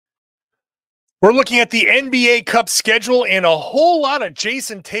We're looking at the NBA Cup schedule and a whole lot of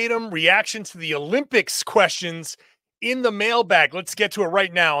Jayson Tatum reaction to the Olympics questions in the mailbag. Let's get to it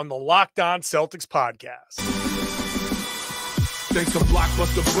right now on the Locked On Celtics podcast. Thanks to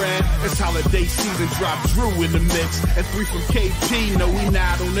Blockbuster brand, it's holiday season. Drop Drew in the mix. And 3 from KP, no, we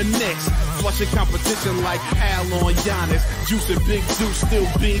not on the Knicks. Flushing competition like Al on Giannis. Juice and Big Deuce, still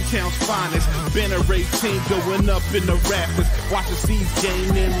Beantown's finest. Banner 18 going up in the rafters. Watch the C's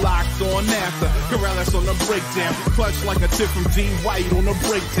game in Locked On after. Karalis on the breakdown. Clutch like a tip from D. White on the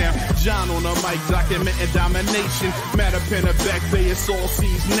breakdown. John on the mic, documenting domination. Matter pen a back bay, it's all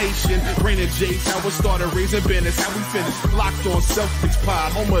C's nation. Rain and J's, how we started raising banners, how we finished. Locked On Celtics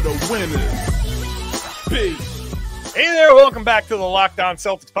pod, home of the winners. Peace. Hey there, welcome back to the Locked On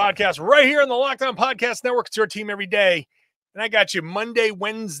Celtics podcast right here on the Locked On Podcast Network. It's your team every day. And I got you Monday,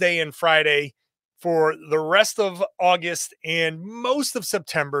 Wednesday, and Friday for the rest of August and most of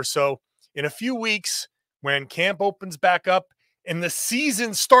September. So in a few weeks, when camp opens back up and the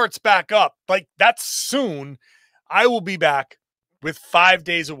season starts back up, like that's soon, I will be back with 5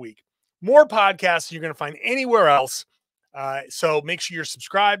 days a week. More podcasts you're going to find anywhere else. So make sure you're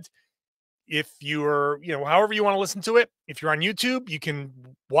subscribed. If you're, however you want to listen to it, if you're on YouTube, you can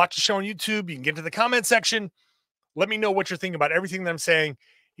watch the show on YouTube. You can get to the comment section. Let me know what you're thinking about everything that I'm saying.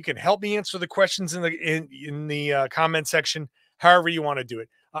 You can help me answer the questions in the comment section, however you want to do it.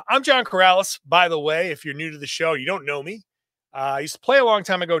 I'm John Karalis, by the way. If you're new to the show, you don't know me. I used to play a long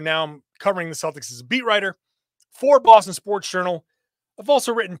time ago. Now I'm covering the Celtics as a beat writer for Boston Sports Journal. I've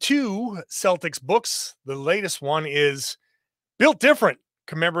also written 2 Celtics books. The latest one is Built Different,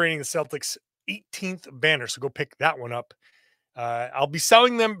 commemorating the Celtics' 18th banner. So go pick that one up. I'll be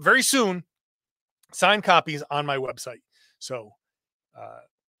selling them very soon, signed copies on my website. So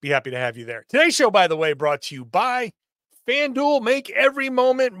be happy to have you there. Today's show, by the way, brought to you by FanDuel. Make every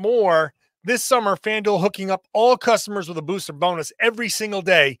moment more. This summer, FanDuel hooking up all customers with a booster bonus every single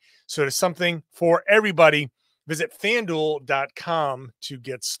day. So there's something for everybody. Visit FanDuel.com to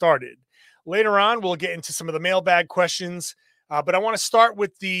get started. Later on, we'll get into some of the mailbag questions, but I want to start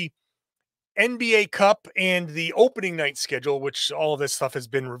with the NBA Cup and the opening night schedule, which all of this stuff has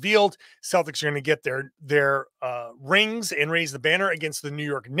been revealed. Celtics are going to get their rings and raise the banner against the New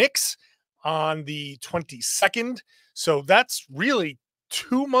York Knicks on the 22nd. So that's really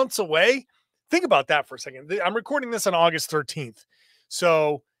 2 months away. Think about that for a second. I'm recording this on August 13th.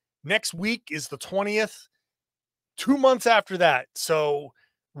 So next week is the 20th. 2 months after that. So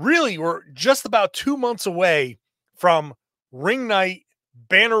really, we're just about 2 months away from ring night,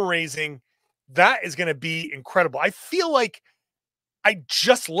 banner raising. That is going to be incredible. I feel like I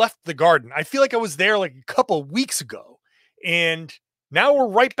just left the Garden. I feel like I was there like a couple of weeks ago. And now we're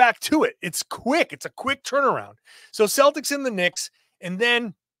right back to it. It's quick. It's a quick turnaround. So Celtics and the Knicks. And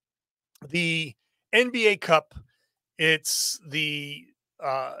then the NBA Cup. It's the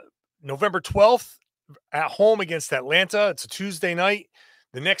November 12th. At home against Atlanta. It's a Tuesday night.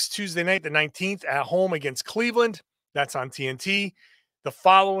 The next Tuesday night, the 19th, at home against Cleveland. That's on TNT. The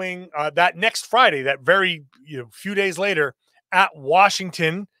following, that next Friday, that very few days later, at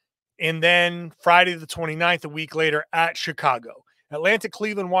Washington. And then Friday the 29th, a week later, at Chicago. Atlanta,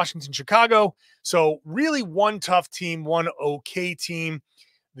 Cleveland, Washington, Chicago. So really one tough team, one okay team.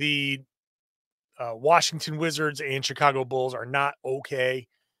 The Washington Wizards and Chicago Bulls are not okay.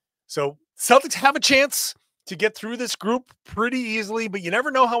 So Celtics have a chance to get through this group pretty easily, but you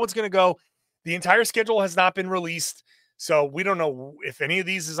never know how it's going to go. The entire schedule has not been released, so we don't know if any of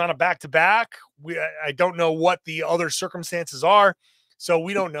these is on a back-to-back. I don't know what the other circumstances are, so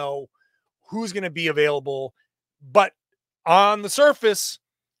we don't know who's going to be available. But on the surface,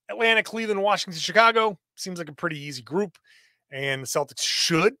 Atlanta, Cleveland, Washington, Chicago seems like a pretty easy group, and the Celtics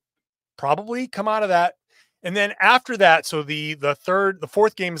should probably come out of that. And then after that, so the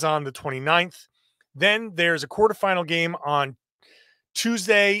fourth game is on the 29th. Then there's a quarterfinal game on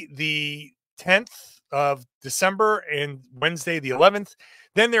Tuesday, the 10th of December, and Wednesday, the 11th.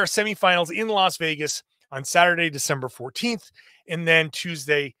 Then there are semifinals in Las Vegas on Saturday, December 14th. And then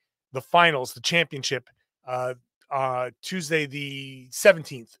Tuesday, the finals, the championship, Tuesday, the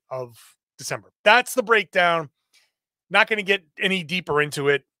 17th of December. That's the breakdown. Not going to get any deeper into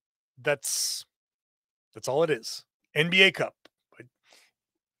it. That's all it is. NBA Cup. I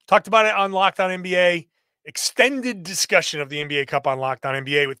talked about it on Locked On NBA. Extended discussion of the NBA Cup on Locked On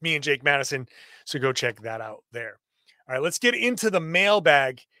NBA with me and Jake Madison. So go check that out there. All right, let's get into the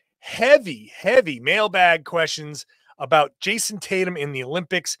mailbag. Heavy mailbag questions about Jayson Tatum in the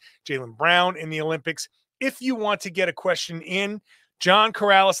Olympics, Jaylen Brown in the Olympics. If you want to get a question in,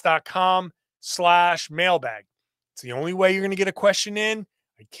 johnkaralis.com/mailbag. It's the only way you're going to get a question in.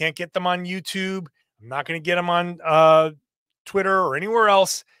 I can't get them on YouTube. I'm not going to get them on Twitter or anywhere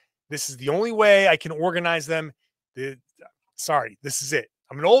else. This is the only way I can organize them. Sorry, this is it.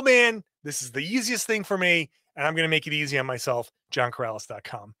 I'm an old man. This is the easiest thing for me, and I'm going to make it easy on myself.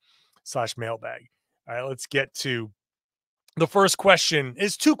 JohnKaralis.com/mailbag. All right, let's get to the first question.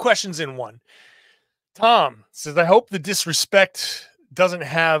 Is 2 questions in one. Tom says, I hope the disrespect doesn't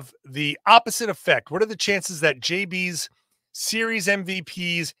have the opposite effect. What are the chances that JB's series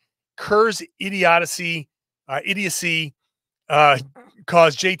MVPs, Kerr's idiocy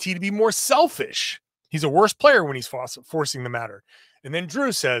cause JT to be more selfish? He's a worse player when he's forcing the matter. And then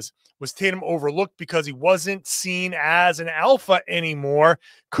Drew says, was Tatum overlooked because he wasn't seen as an alpha anymore?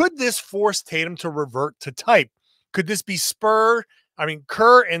 Could this force Tatum to revert to type? Could this be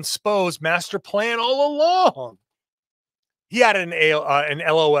Kerr and Spo's master plan all along? He had an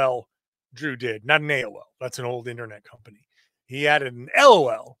LOL, Drew did, not an AOL. That's an old internet company. He added an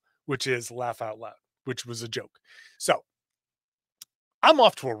LOL, which is laugh out loud, which was a joke. So I'm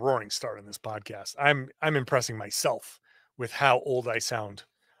off to a roaring start on this podcast. I'm impressing myself with how old I sound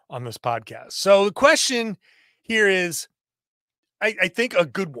on this podcast. So the question here is, I think a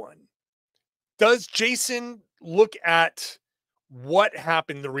good one. Does Jayson look at what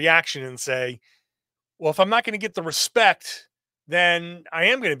happened, the reaction, and say, well, if I'm not going to get the respect, then I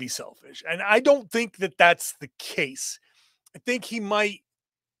am going to be selfish? And I don't think that that's the case. I think he might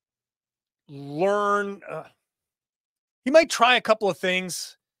learn, he might try a couple of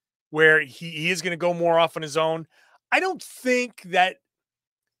things where he is going to go more off on his own. I don't think that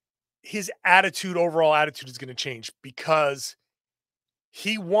his overall attitude is going to change, because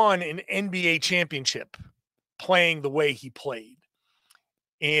he won an NBA championship playing the way he played.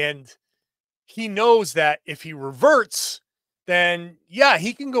 And he knows that if he reverts, then yeah,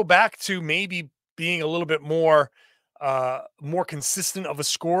 he can go back to maybe being a little bit more consistent of a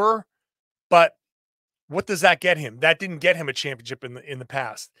scorer. But what does that get him? That didn't get him a championship in the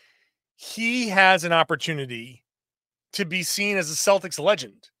past. He has an opportunity to be seen as a Celtics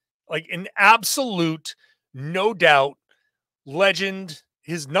legend, like an absolute, no doubt legend.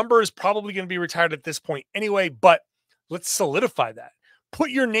 His number is probably going to be retired at this point anyway, but let's solidify that.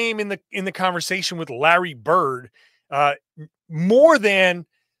 Put your name in the conversation with Larry Bird, more than,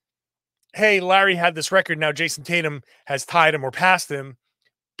 hey, Larry had this record, now Jayson Tatum has tied him or passed him.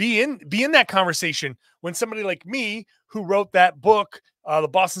 Be in that conversation when somebody like me, who wrote that book, the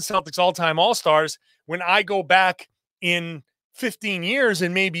Boston Celtics All-Time All-Stars, when I go back in 15 years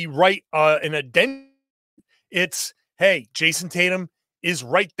and maybe write an addendum, it's, hey, Jayson Tatum is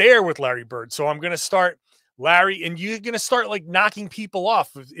right there with Larry Bird. So I'm going to start Larry, and you're going to start like knocking people off.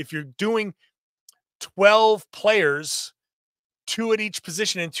 If you're doing 12 players, 2 at each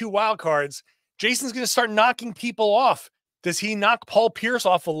position and 2 wild cards, Jason's going to start knocking people off. Does he knock Paul Pierce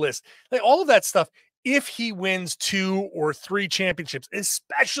off a list? Like all of that stuff, if he wins 2 or 3 championships,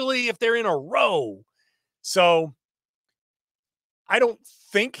 especially if they're in a row. So I don't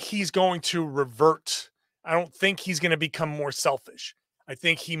think he's going to revert. I don't think he's going to become more selfish. I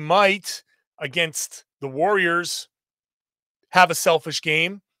think he might, against the Warriors, have a selfish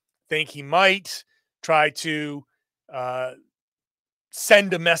game. I think he might try to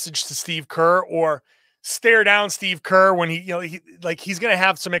send a message to Steve Kerr, or stare down Steve Kerr when he's going to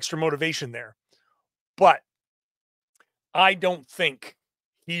have some extra motivation there. But I don't think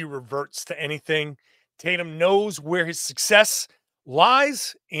he reverts to anything. Tatum knows where his success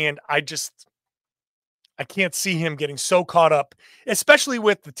lies, and I can't see him getting so caught up, especially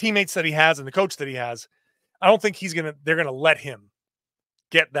with the teammates that he has and the coach that he has. I don't think they're going to let him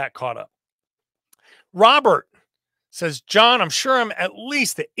get that caught up. Robert says, John, I'm sure I'm at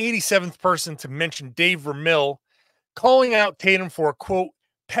least the 87th person to mention Dave Vermill calling out Tatum for, quote,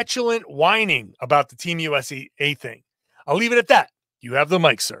 petulant whining about the Team USA thing. I'll leave it at that. You have the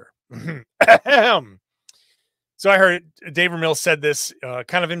mic, sir. So I heard Dave Vermill said this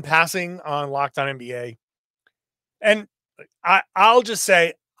kind of in passing on Locked On NBA. And I'll just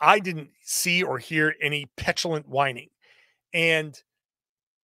say I didn't see or hear any petulant whining. And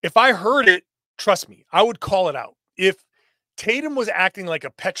if I heard it, trust me, I would call it out. If Tatum was acting like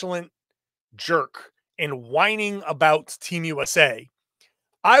a petulant jerk and whining about Team USA,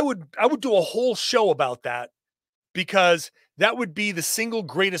 I would do a whole show about that, because that would be the single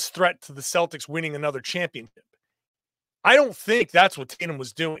greatest threat to the Celtics winning another championship. I don't think that's what Tatum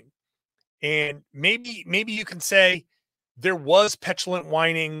was doing. And maybe you can say there was petulant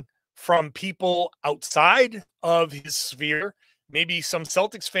whining from people outside of his sphere. Maybe some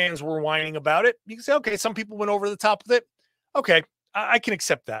Celtics fans were whining about it. You can say, okay, some people went over the top with it. Okay, I can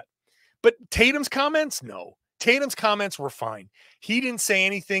accept that. But Tatum's comments, no. Tatum's comments were fine. He didn't say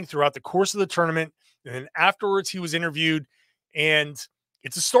anything throughout the course of the tournament. And then afterwards, he was interviewed, and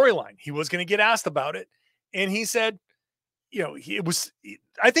it's a storyline. He was going to get asked about it. And he said,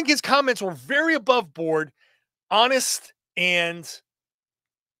 I think his comments were very above board, honest, and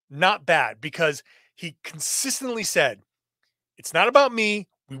not bad, because he consistently said, it's not about me.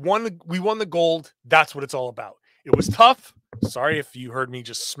 We won the gold. That's what it's all about. It was tough. Sorry if you heard me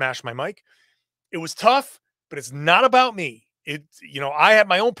just smash my mic. It was tough, but it's not about me. I have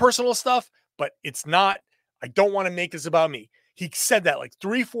my own personal stuff, but it's not. I don't want to make this about me. He said that like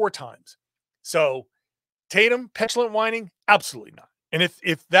 3-4 times. So Tatum, petulant whining? Absolutely not. And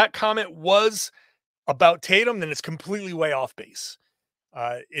if that comment was about Tatum, then it's completely way off base.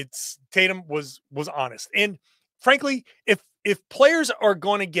 Tatum was honest. And frankly, if players are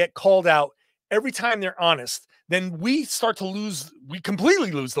going to get called out every time they're honest, then we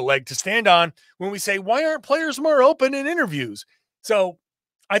completely lose the leg to stand on when we say, why aren't players more open in interviews? So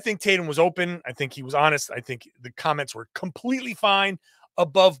I think Tatum was open. I think he was honest. I think the comments were completely fine,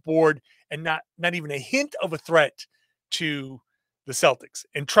 above board, and not even a hint of a threat to the Celtics.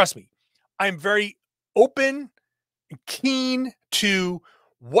 And trust me, I'm very open and keen to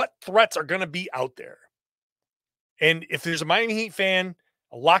what threats are going to be out there. And if there's a Miami Heat fan,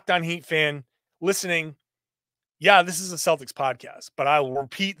 a Locked On Heat fan listening, yeah, this is a Celtics podcast, but I will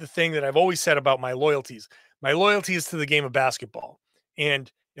repeat the thing that I've always said about my loyalties. My loyalty is to the game of basketball.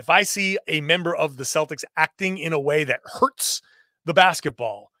 And if I see a member of the Celtics acting in a way that hurts the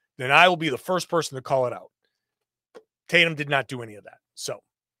basketball, then I will be the first person to call it out. Tatum did not do any of that. So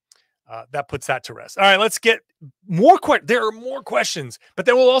that puts that to rest. All right, let's get more questions. There are more questions, but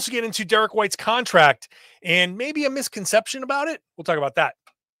then we'll also get into Derrick White's contract and maybe a misconception about it. We'll talk about that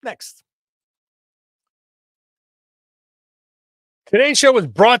next. Today's show is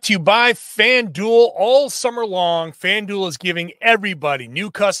brought to you by FanDuel. All summer long, FanDuel is giving everybody,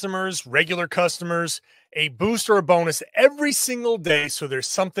 new customers, regular customers, a boost or a bonus every single day. So there's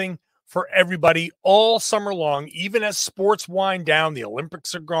something for everybody all summer long, even as sports wind down. The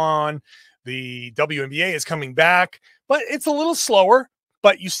Olympics are gone. The WNBA is coming back, but it's a little slower,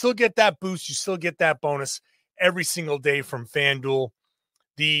 but you still get that boost. You still get that bonus every single day from FanDuel.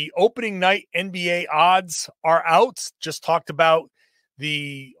 The opening night NBA odds are out. Just talked about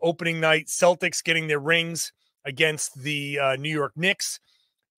the opening night Celtics getting their rings against the New York Knicks.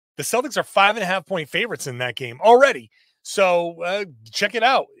 The Celtics are 5.5-point favorites in that game already. So check it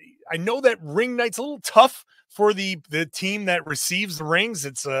out. I know that ring night's a little tough for the team that receives the rings.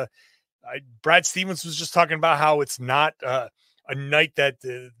 It's Brad Stevens was just talking about how it's not a night that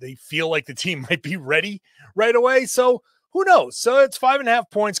they feel like the team might be ready right away. So who knows? So it's 5.5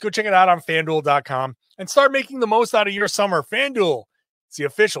 points. Go check it out on FanDuel.com and start making the most out of your summer. FanDuel, it's the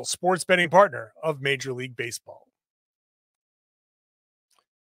official sports betting partner of Major League Baseball.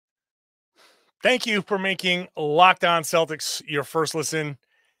 Thank you for making Locked On Celtics your first listen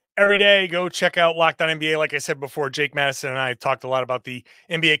every day. Go check out Locked On NBA. Like I said before, Jake Madison and I talked a lot about the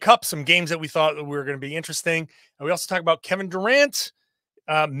NBA Cup, some games that we thought were going to be interesting. And we also talked about Kevin Durant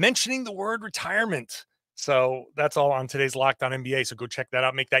mentioning the word retirement. So that's all on today's Locked On NBA. So go check that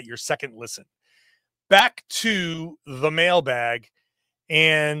out. Make that your second listen. Back to the mailbag,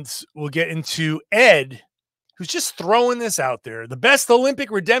 and we'll get into Ed, who's just throwing this out there. The best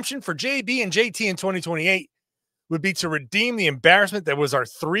Olympic redemption for JB and JT in 2028 would be to redeem the embarrassment that was our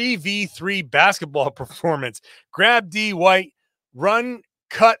 3v3 basketball performance. Grab D White, run,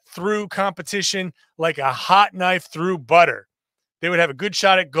 cut through competition like a hot knife through butter. They would have a good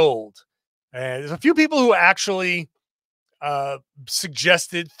shot at gold. And there's a few people who actually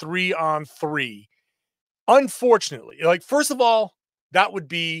suggested 3-on-3. Unfortunately, first of all, that would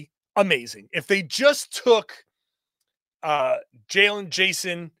be amazing. If they just took Jaylen,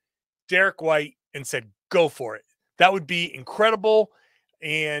 Jayson, Derrick White and said, go for it. That would be incredible.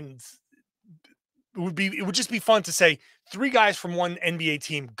 And it would just be fun to say 3 guys from one NBA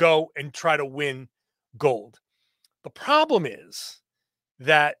team go and try to win gold. The problem is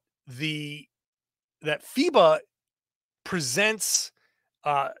that that FIBA presents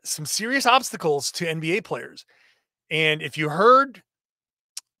some serious obstacles to NBA players. And if you heard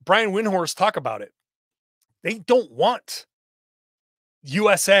Brian Windhorst talk about it, they don't want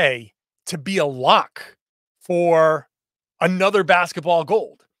USA to be a lock for another basketball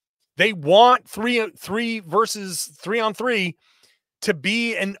gold. They want 3 versus 3-on-3 to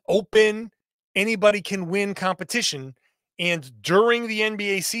be an open, anybody can win competition. And during the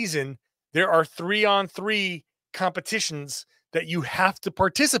NBA season, there are 3-on-3 competitions that you have to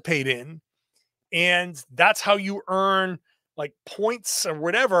participate in. And that's how you earn like points or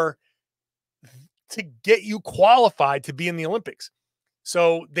whatever to get you qualified to be in the Olympics.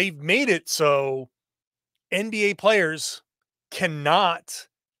 So they've made it so NBA players cannot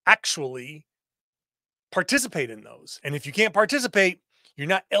actually participate in those. And if you can't participate, you're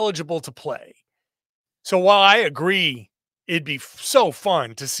not eligible to play. So while I agree it'd be so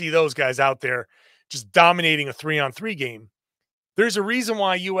fun to see those guys out there just dominating a 3-on-3 game, there's a reason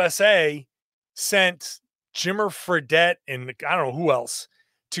why USA sent Jimmer Fredette and I don't know who else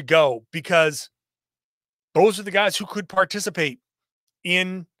to go, because those are the guys who could participate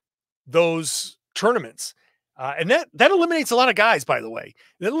in those tournaments. And that eliminates a lot of guys, by the way.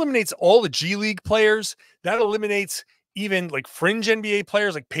 That eliminates all the G League players. That eliminates even like fringe NBA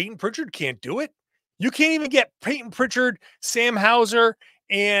players like Peyton Pritchard can't do it. You can't even get Peyton Pritchard, Sam Hauser,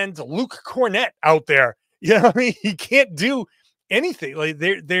 and Luke Cornett out there. You know what I mean? He can't do anything. Like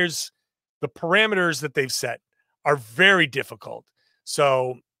there's the parameters that they've set are very difficult.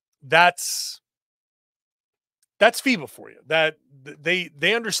 So that's FIBA for you. That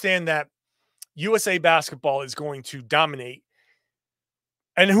they understand that USA basketball is going to dominate.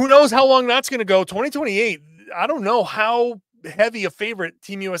 And who knows how long that's going to go. 2028, I don't know how heavy a favorite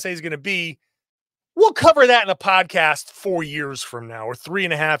Team USA is going to be. We'll cover that in a podcast 4 years from now or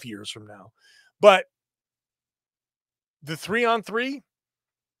 3.5 years from now. But the 3-on-3,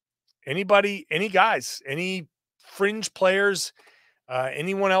 anybody, any guys, any fringe players,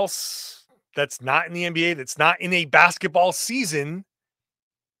 anyone else that's not in the NBA, that's not in a basketball season,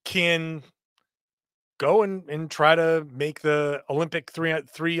 can go and try to make the Olympic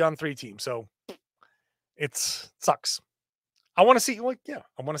 3-on-3 team. So it sucks. I want to see,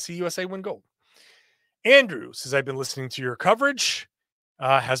 I want to see USA win gold. Andrew says, I've been listening to your coverage.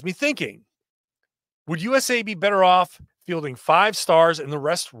 Has me thinking, would USA be better off fielding 5 stars and the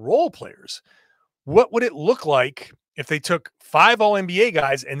rest role players? What would it look like if they took 5 All-NBA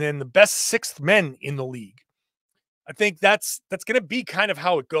guys and then the best 6th men in the league? I think that's going to be kind of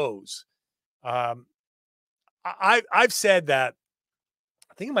how it goes. I've said that,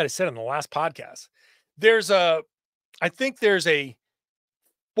 I think I might have said it in the last podcast. I think there's a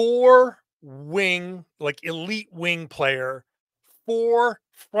 4-wing, like elite wing player, 4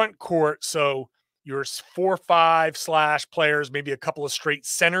 front court. So your 4-5 / players, maybe a couple of straight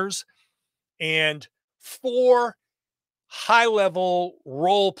centers, and 4 high-level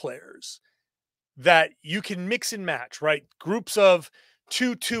role players that you can mix and match, right? Groups of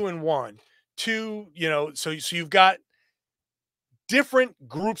 2, 2, and 1. 2, so you've got different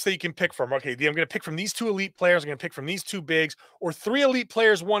groups that you can pick from. Okay, I'm going to pick from these 2 elite players. I'm going to pick from these 2 bigs, or 3 elite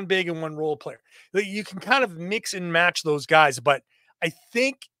players, 1 big and 1 role player. You can kind of mix and match those guys. But I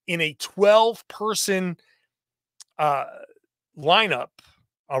think in a 12-person lineup,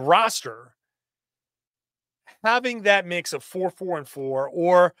 a roster, having that mix of 4, 4, and 4,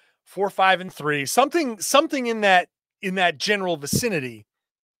 or 4, 5, and 3, something in that general vicinity.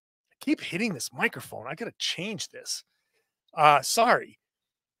 I keep hitting this microphone. I got to change this. Sorry.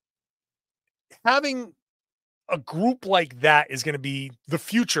 Having a group like that is going to be the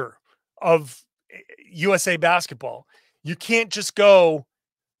future of USA basketball. You can't just go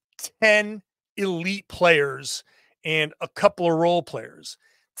 10 elite players and a couple of role players.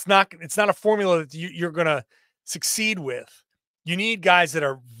 It's not a formula that you're going to succeed with. You need guys that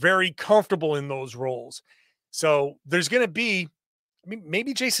are very comfortable in those roles. So there's going to be,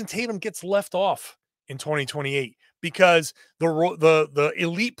 maybe Jayson Tatum gets left off in 2028 because the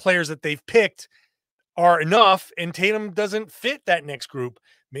elite players that they've picked are enough, and Tatum doesn't fit that next group.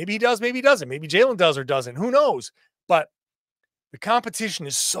 Maybe he does, maybe he doesn't. Maybe Jaylen does or doesn't. Who knows? But the competition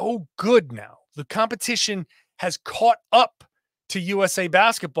is so good now. The competition has caught up to USA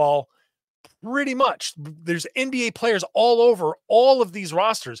basketball pretty much. There's NBA players all over all of these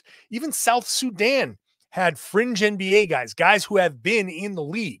rosters. Even South Sudan had fringe NBA guys who have been in the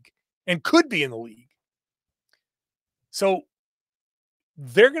league and could be in the league. So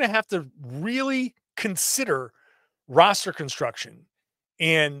they're going to have to really consider roster construction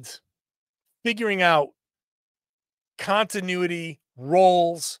and figuring out continuity,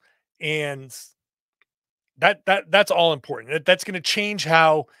 roles, and that's all important. That's going to change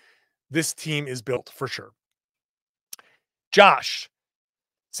how this team is built for sure. Josh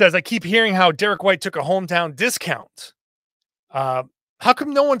says, I keep hearing how Derrick White took a hometown discount. How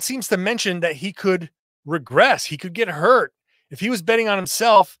come no one seems to mention that he could regress? He could get hurt. If he was betting on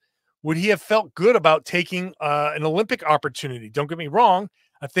himself, would he have felt good about taking an Olympic opportunity? Don't get me wrong.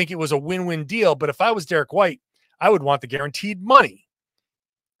 I think it was a win-win deal, but if I was Derrick White, I would want the guaranteed money.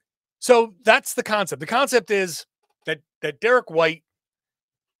 So that's the concept. The concept is that Derrick White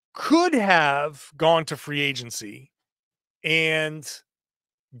could have gone to free agency and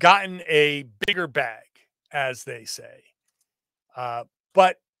gotten a bigger bag, as they say.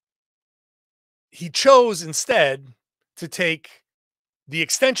 But he chose instead to take the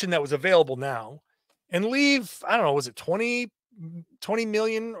extension that was available now and leave, I don't know, was it 20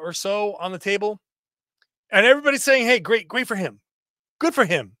 million or so on the table? And everybody's saying, hey, great for him. Good for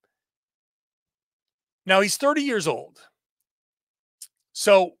him. Now he's 30 years old.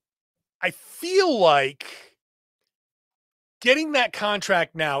 So I feel like getting that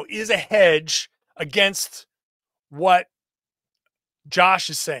contract now is a hedge against what Josh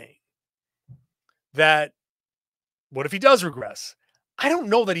is saying. That what if he does regress? I don't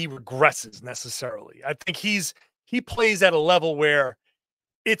know that he regresses necessarily. I think he plays at a level where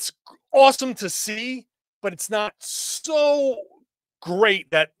it's awesome to see, but it's not so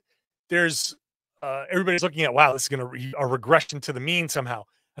great that there's everybody's looking at, wow, this is going to be a regression to the mean somehow.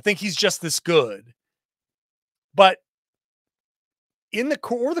 I think he's just this good. But in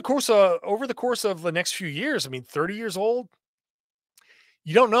over the course of the next few years, I mean, 30 years old,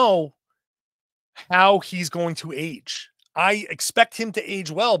 you don't know how he's going to age. I expect him to age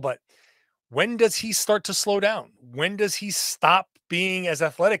well, but when does he start to slow down? When does he stop being as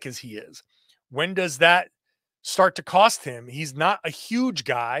athletic as he is? When does that start to cost him? He's not a huge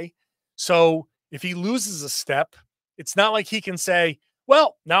guy. So if he loses a step, it's not like he can say,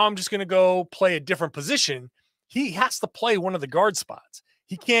 well, now I'm just going to go play a different position. He has to play one of the guard spots.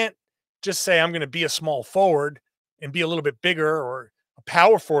 He can't just say, I'm going to be a small forward and be a little bit bigger or a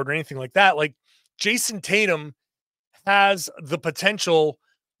power forward or anything like that. Like Jayson Tatum has the potential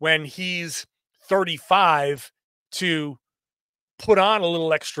when he's 35 to put on a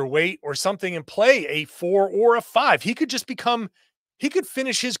little extra weight or something and play a 4 or a 5. He could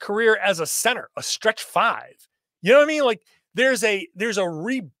finish his career as a center, a stretch 5. You know what I mean? Like there's a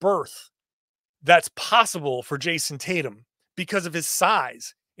rebirth that's possible for Jayson Tatum because of his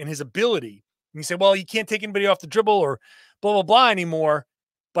size and his ability. And you say, well, he can't take anybody off the dribble or blah, blah, blah anymore,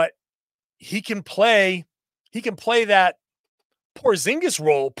 but he can play that Porzingis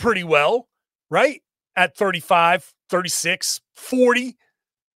role pretty well, right? At 35, 36, 40.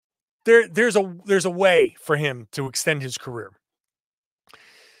 There's a way for him to extend his career.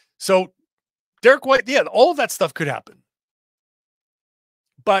 So Derrick White, yeah, all of that stuff could happen.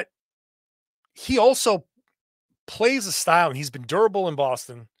 But he also plays a style, and he's been durable in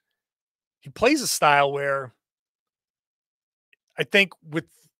Boston. He plays a style where I think with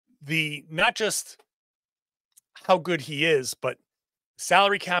the not just how good he is, but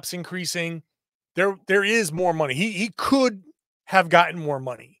salary cap's increasing. There is more money. He could have gotten more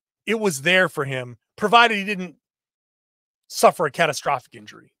money. It was there for him, provided he didn't suffer a catastrophic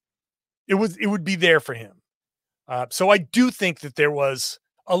injury. It would be there for him. So I do think that there was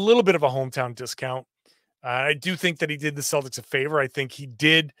a little bit of a hometown discount. I do think that he did the Celtics a favor. I think he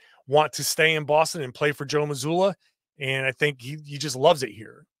did want to stay in Boston and play for Joe Mazzulla, and I think he just loves it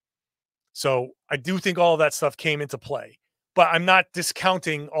here. So I do think all of that stuff came into play, but I'm not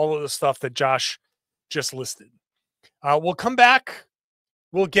discounting all of the stuff that Josh just listed. We'll come back.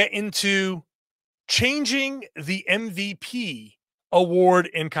 We'll get into changing the MVP award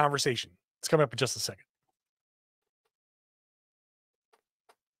in conversation. It's coming up in just a second.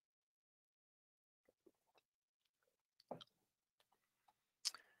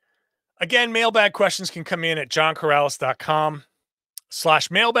 Again, mailbag questions can come in at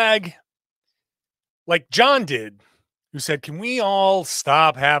johnkaralis.com/mailbag. Like John did, who said, can we all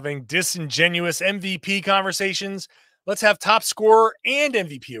stop having disingenuous MVP conversations? Let's have top scorer and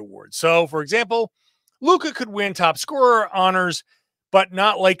MVP awards. So, for example, Luka could win top scorer honors, but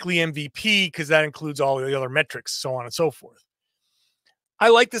not likely MVP because that includes all the other metrics, so on and so forth. I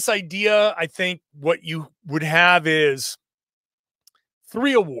like this idea. I think what you would have is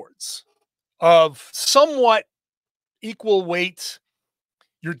 3 awards of somewhat equal weight.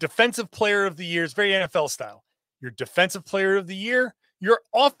 Your defensive player of the year is very NFL style. Your defensive player of the year, your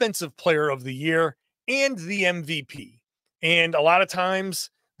offensive player of the year, and the MVP. And a lot of times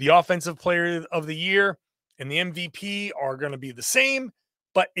the offensive player of the year and the MVP are going to be the same,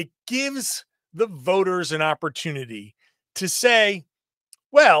 but it gives the voters an opportunity to say,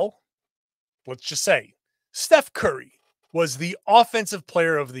 well, let's just say Steph Curry was the offensive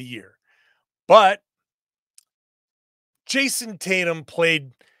player of the year, but Jayson Tatum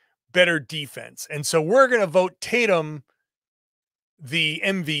played better defense. And so we're going to vote Tatum the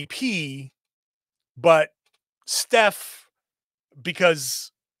MVP, but Steph,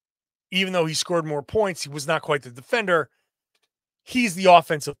 because even though he scored more points, he was not quite the defender. He's the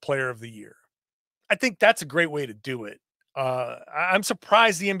offensive player of the year. I think that's a great way to do it. I'm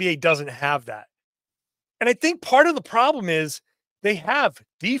surprised the NBA doesn't have that. And I think part of the problem is They have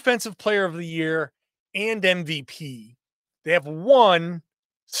Defensive Player of the Year and MVP. They have one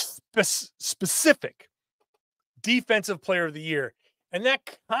specific Defensive Player of the Year. And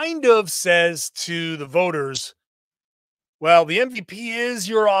that kind of says to the voters, well, the MVP is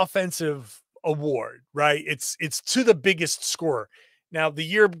your offensive award, right? It's to the biggest scorer. Now, the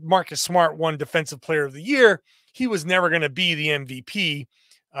year Marcus Smart won Defensive Player of the Year, he was never going to be the MVP.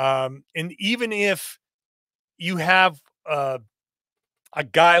 And even if you have a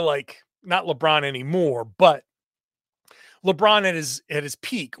guy like, not LeBron anymore, but LeBron at his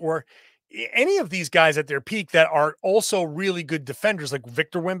peak, or any of these guys at their peak that are also really good defenders, like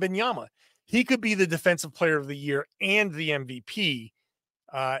Victor Wembanyama, he could be the Defensive Player of the Year and the MVP.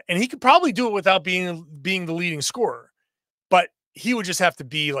 And he could probably do it without being the leading scorer, but he would just have to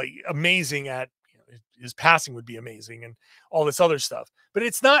be like amazing at, his passing would be amazing and all this other stuff. But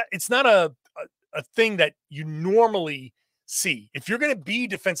it's not a thing that you normally see. If you're going to be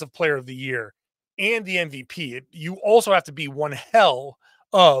Defensive Player of the Year and the MVP, you also have to be one hell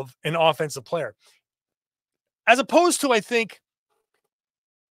of an offensive player. As opposed to, I think,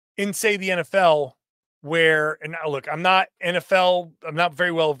 in, say, the NFL, where, and look, I'm not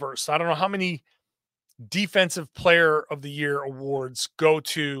very well versed. I don't know how many Defensive Player of the Year awards go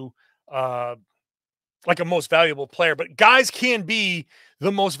to like a most valuable player, but guys can be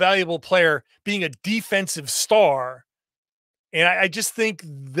the most valuable player being a defensive star. And I just think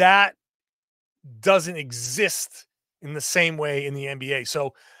that doesn't exist in the same way in the NBA.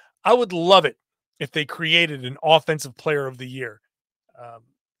 So I would love it if they created an Offensive Player of the Year.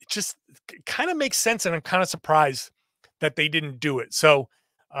 It just kind of makes sense, and I'm kind of surprised that they didn't do it. So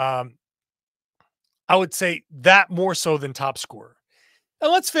I would say that more so than top scorer.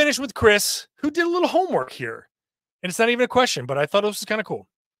 And let's finish with Chris, who did a little homework here. And it's not even a question, but I thought this was kind of cool.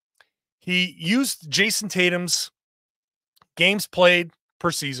 He used Jayson Tatum's games played per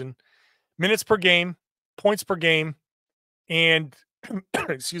season, minutes per game, points per game, and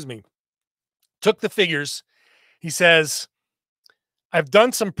excuse me, took the figures. He says, I've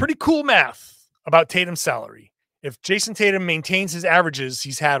done some pretty cool math about Tatum's salary. If Jayson Tatum maintains his averages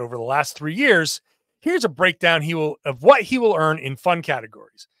he's had over the last 3 years, here's a breakdown of what he will earn in fun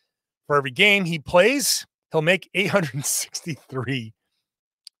categories. For every game he plays, he'll make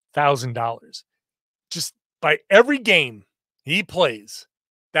 $863,000. Just by every game he plays,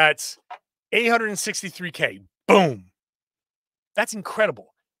 that's $863K. Boom. That's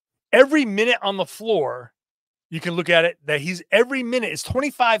incredible. Every minute on the floor, you can look at it, that every minute is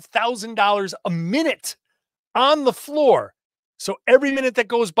 $25,000 a minute on the floor. So every minute that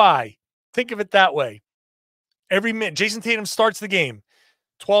goes by, think of it that way. Every minute, Jayson Tatum starts the game,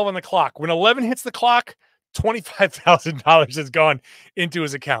 12 on the clock. When 11 hits the clock, $25,000 has gone into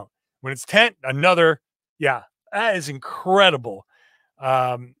his account. When it's 10, another. Yeah, that is incredible.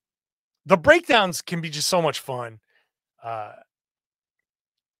 The breakdowns can be just so much fun.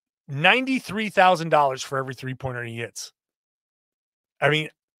 $93,000 for every three-pointer he hits. I mean,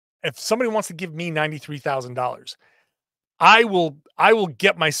 if somebody wants to give me $93,000, I will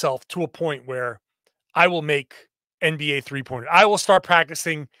get myself to a point where I will make NBA three-pointer. I will start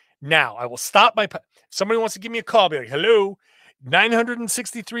practicing now. I will stop if somebody wants to give me a call, be like, hello,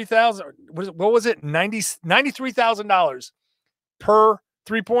 $963,000. What was it? $93,000 per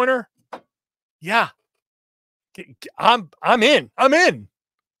three-pointer. Yeah. I'm in.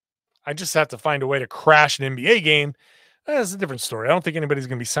 I just have to find a way to crash an NBA game. That's a different story. I don't think anybody's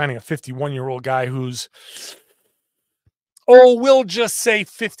going to be signing a 51-year-old guy who's, we'll just say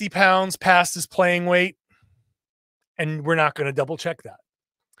 50 pounds past his playing weight. And we're not going to double check that.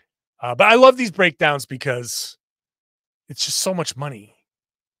 But I love these breakdowns because it's just so much money.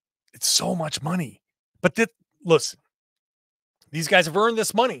 It's so much money. But listen, these guys have earned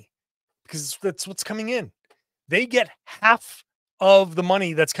this money because that's what's coming in. They get half of the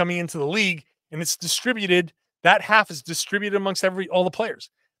money that's coming into the league, and it's distributed. That half is distributed amongst all the players.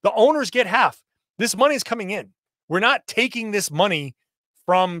 The owners get half. This money is coming in. We're not taking this money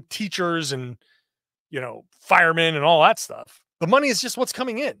from teachers and, firemen and all that stuff. The money is just what's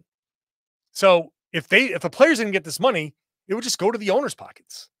coming in. So if the players didn't get this money, it would just go to the owners'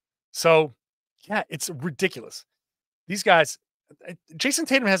 pockets. So yeah, it's ridiculous. These guys, Jayson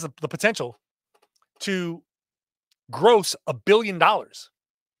Tatum has the potential to gross $1 billion. $1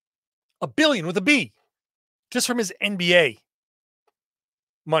 billion with a B, just from his NBA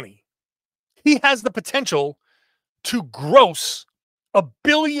money. He has the potential to gross $1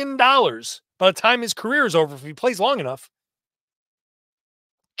 billion by the time his career is over, if he plays long enough,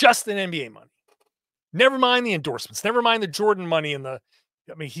 just in NBA money. Never mind the endorsements, never mind the Jordan money and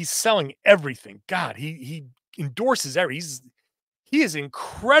he's selling everything. God, he endorses everything. he is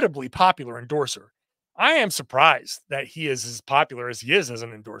incredibly popular endorser. I am surprised that he is as popular as he is as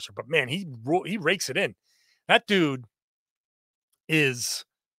an endorser, but man, he rakes it in. That dude is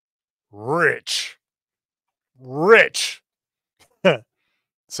rich.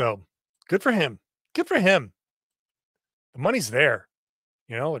 So good for him. Good for him. The money's there.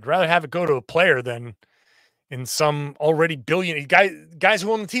 You know, I'd rather have it go to a player than in some already guys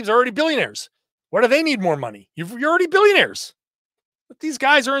who own the teams are already billionaires. Why do they need more money? You're already billionaires. Let these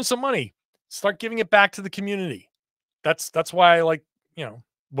guys earn some money. Start giving it back to the community. That's why I like, you know,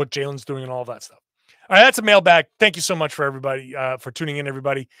 what Jaylen's doing and all of that stuff. All right, that's a mailbag. Thank you so much for everybody, for tuning in,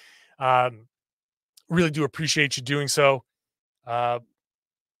 everybody. Really do appreciate you doing so.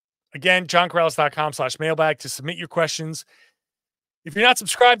 Again, johnkaralis.com/mailbag to submit your questions. If you're not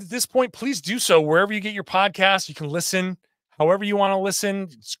subscribed at this point, please do so wherever you get your podcasts. You can listen however you want to listen.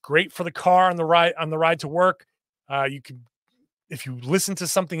 It's great for the car on the ride to work. You can, if you listen to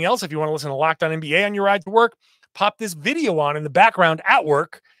something else, if you want to listen to Locked On NBA on your ride to work, pop this video on in the background at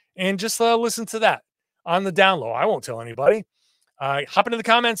work and just listen to that on the down low. I won't tell anybody. Hop into the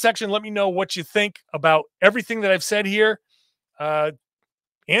comment section. Let me know what you think about everything that I've said here.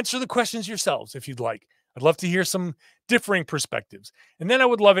 Answer the questions yourselves if you'd like. I'd love to hear some differing perspectives. And then I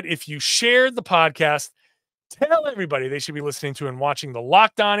would love it if you shared the podcast. Tell everybody they should be listening to and watching the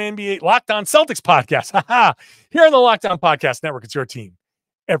Locked On NBA, Locked On Celtics podcast. Here on the Locked On Podcast Network. It's your team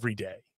every day.